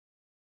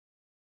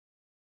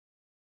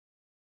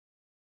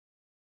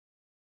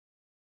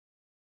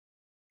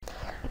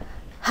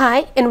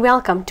Hi and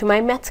welcome to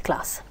my maths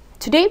class.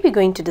 Today we're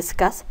going to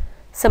discuss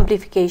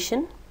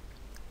simplification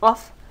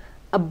of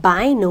a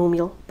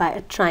binomial by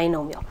a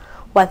trinomial.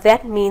 What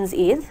that means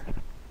is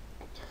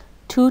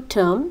 2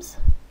 terms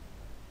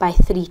by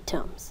 3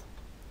 terms.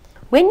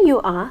 When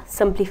you are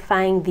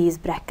simplifying these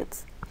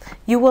brackets,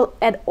 you will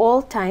at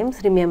all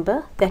times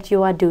remember that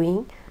you are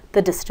doing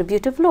the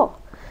distributive law.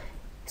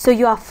 So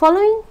you are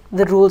following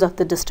the rules of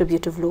the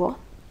distributive law.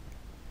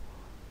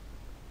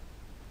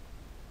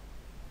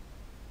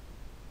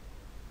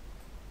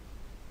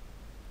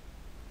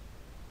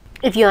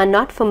 If you are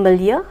not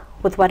familiar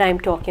with what I am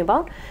talking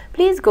about,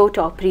 please go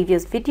to our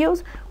previous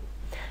videos.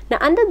 Now,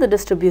 under the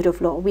distributive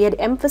law, we had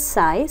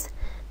emphasized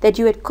that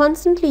you had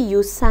constantly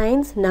used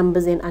signs,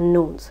 numbers and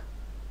unknowns,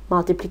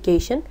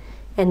 multiplication,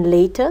 and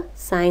later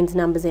signs,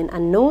 numbers and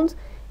unknowns,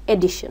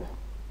 addition.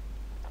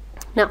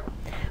 Now,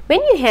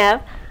 when you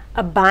have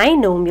a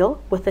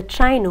binomial with a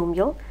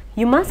trinomial,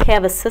 you must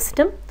have a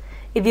system.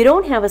 If you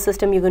don't have a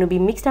system, you're going to be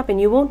mixed up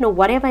and you won't know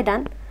what have I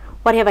done,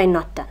 what have I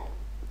not done.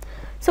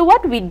 So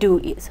what we do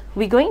is,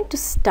 we're going to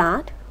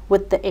start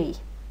with the A.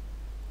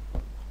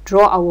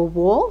 Draw our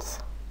walls.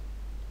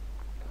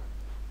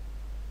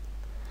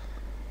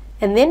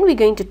 And then we're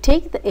going to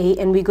take the A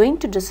and we're going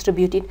to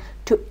distribute it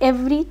to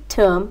every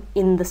term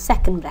in the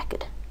second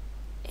bracket.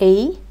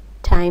 A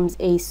times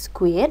A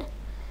squared,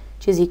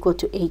 which is equal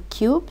to A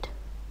cubed.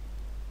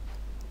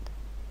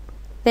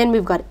 Then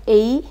we've got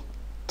A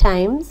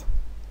times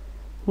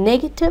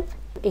negative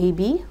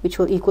AB, which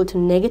will equal to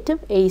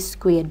negative A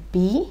squared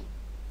B.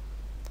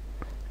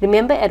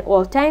 Remember, at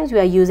all times we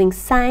are using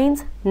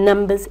signs,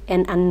 numbers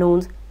and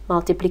unknowns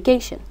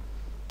multiplication.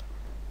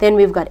 Then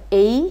we've got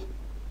A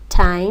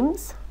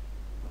times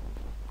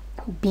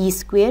B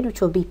squared,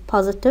 which will be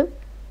positive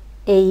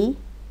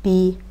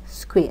AB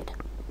squared.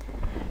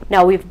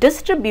 Now we've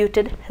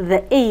distributed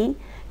the A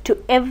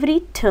to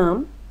every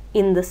term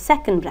in the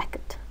second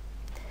bracket.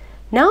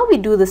 Now we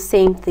do the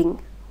same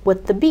thing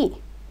with the B.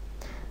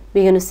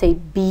 We're going to say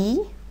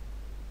B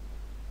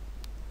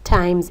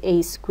times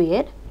A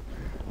squared,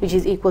 which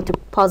is equal to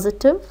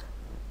positive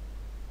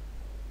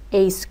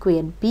A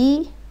squared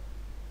B.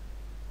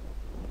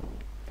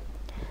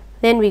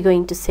 Then we're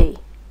going to say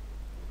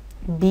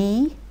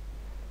B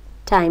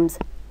times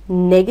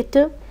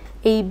negative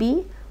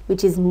AB,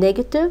 which is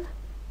negative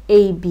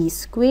AB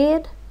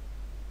squared.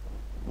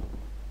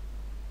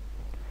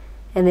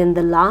 And then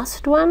the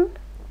last one,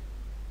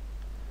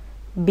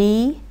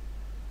 B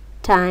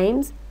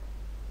times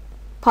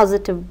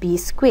positive B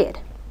squared,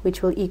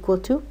 which will equal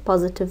to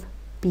positive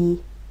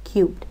B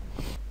cubed.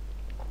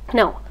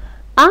 Now,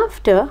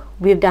 after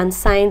we've done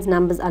signs,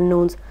 numbers,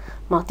 unknowns,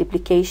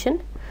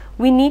 multiplication,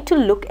 we need to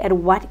look at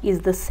what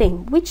is the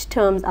same, which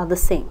terms are the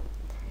same.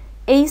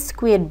 A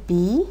squared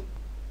B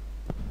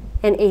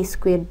and A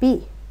squared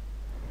B.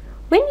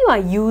 When you are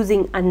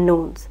using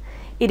unknowns,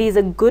 it is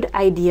a good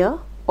idea,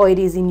 or it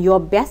is in your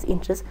best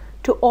interest,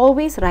 to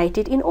always write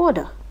it in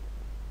order,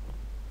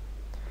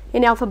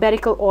 in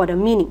alphabetical order,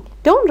 meaning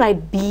don't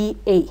write B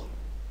A,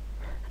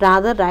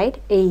 rather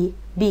write A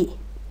B.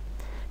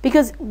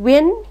 Because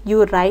when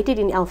you write it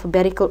in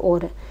alphabetical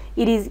order,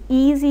 it is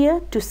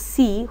easier to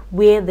see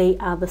where they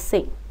are the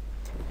same.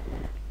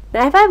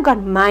 Now, if I've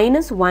got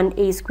minus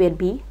 1A squared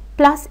B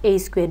plus A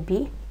squared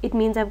B, it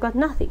means I've got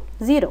nothing,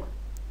 0.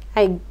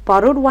 I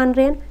borrowed 1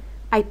 rand,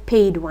 I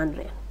paid 1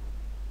 rand.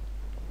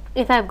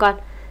 If I've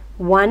got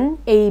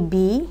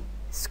 1AB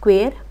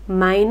squared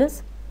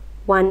minus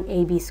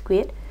 1AB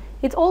squared,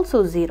 it's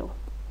also 0.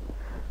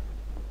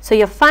 So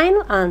your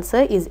final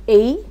answer is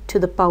A to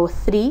the power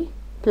 3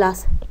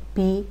 plus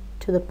B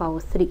to the power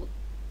 3.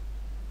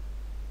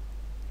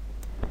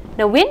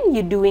 Now, when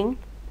you're doing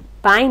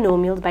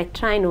binomials by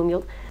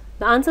trinomials,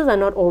 the answers are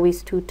not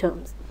always 2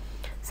 terms.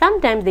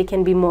 Sometimes they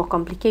can be more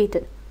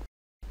complicated.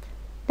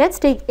 Let's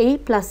take A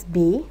plus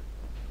B,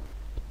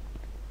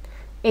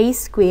 A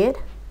squared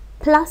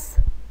plus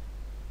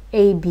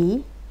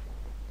AB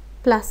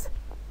plus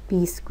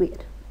B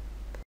squared.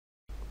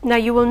 Now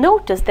you will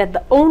notice that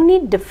the only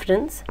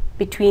difference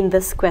between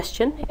this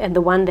question and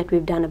the one that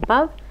we've done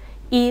above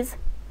is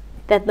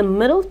that the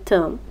middle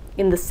term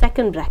in the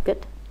second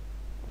bracket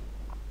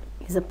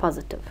is a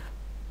positive,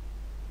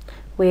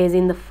 whereas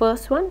in the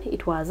first one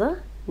it was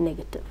a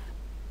negative.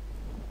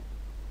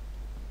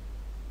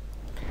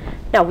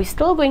 Now we're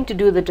still going to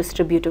do the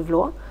distributive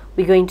law.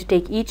 We're going to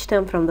take each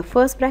term from the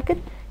first bracket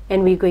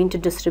and we're going to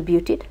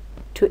distribute it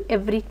to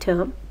every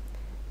term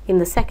in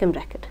the second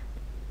bracket.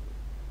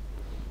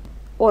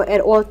 Or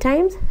at all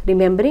times,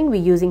 remembering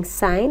we're using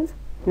signs,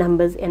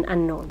 numbers and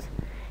unknowns.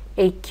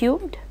 A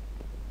cubed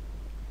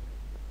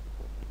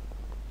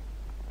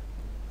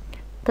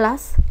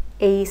plus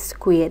A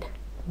squared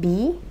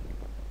B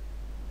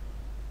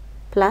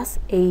plus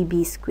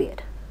AB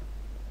squared.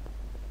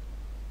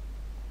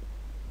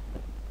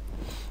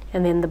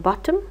 And then the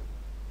bottom,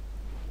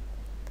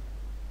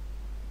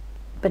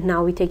 but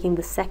now we're taking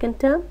the second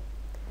term,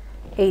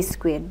 A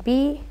squared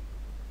B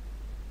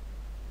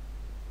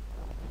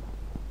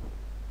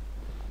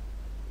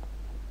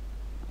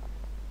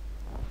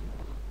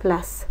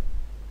plus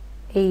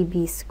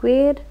AB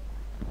squared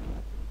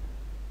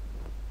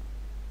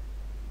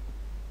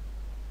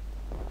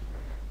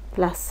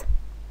plus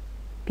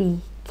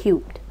B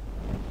cubed.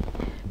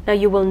 Now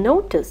you will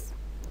notice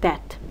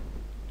that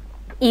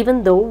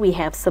even though we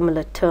have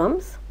similar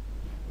terms,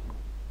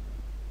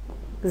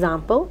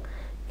 example,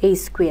 A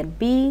squared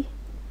B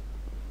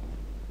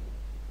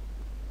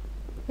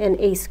and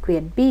A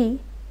squared B,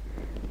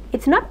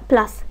 it's not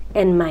plus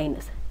and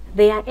minus,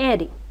 they are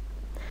adding.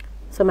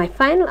 So my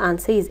final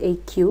answer is A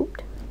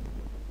cubed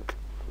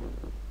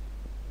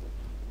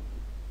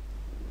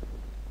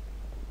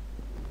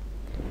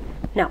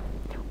now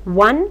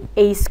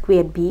 1A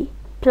squared B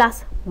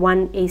plus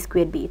 1A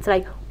squared B. It's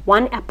like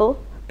 1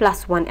 apple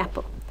plus 1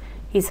 apple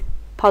is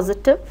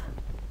positive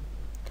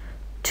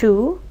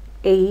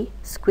 2A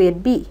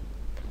squared B.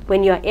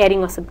 When you are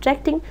adding or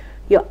subtracting,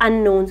 your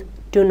unknowns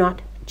do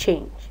not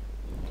change.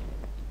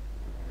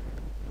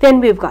 Then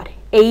we've got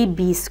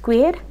AB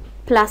squared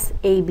plus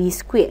AB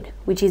squared,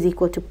 which is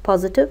equal to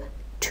positive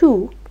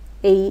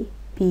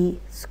 2AB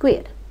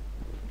squared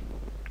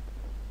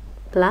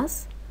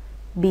plus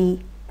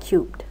B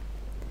cubed.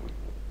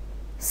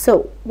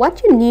 So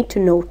what you need to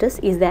notice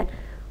is that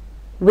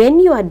when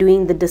you are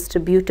doing the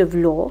distributive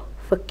law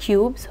for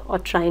cubes or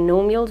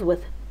trinomials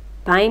with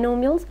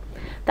binomials,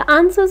 the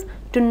answers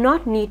do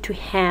not need to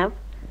have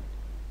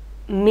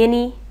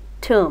many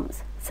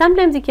terms.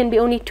 Sometimes it can be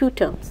only 2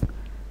 terms.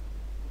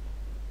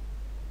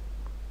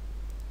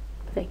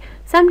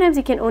 Sometimes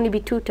it can only be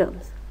 2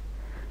 terms.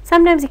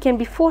 Sometimes it can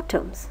be 4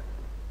 terms.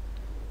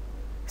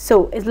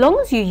 So as long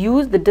as you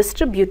use the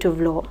distributive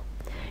law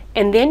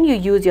and then you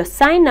use your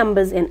sign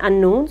numbers and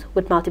unknowns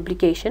with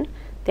multiplication,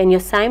 then your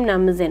sign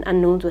numbers and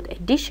unknowns with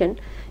addition,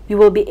 you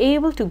will be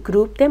able to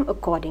group them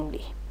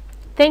accordingly.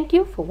 Thank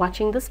you for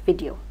watching this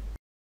video.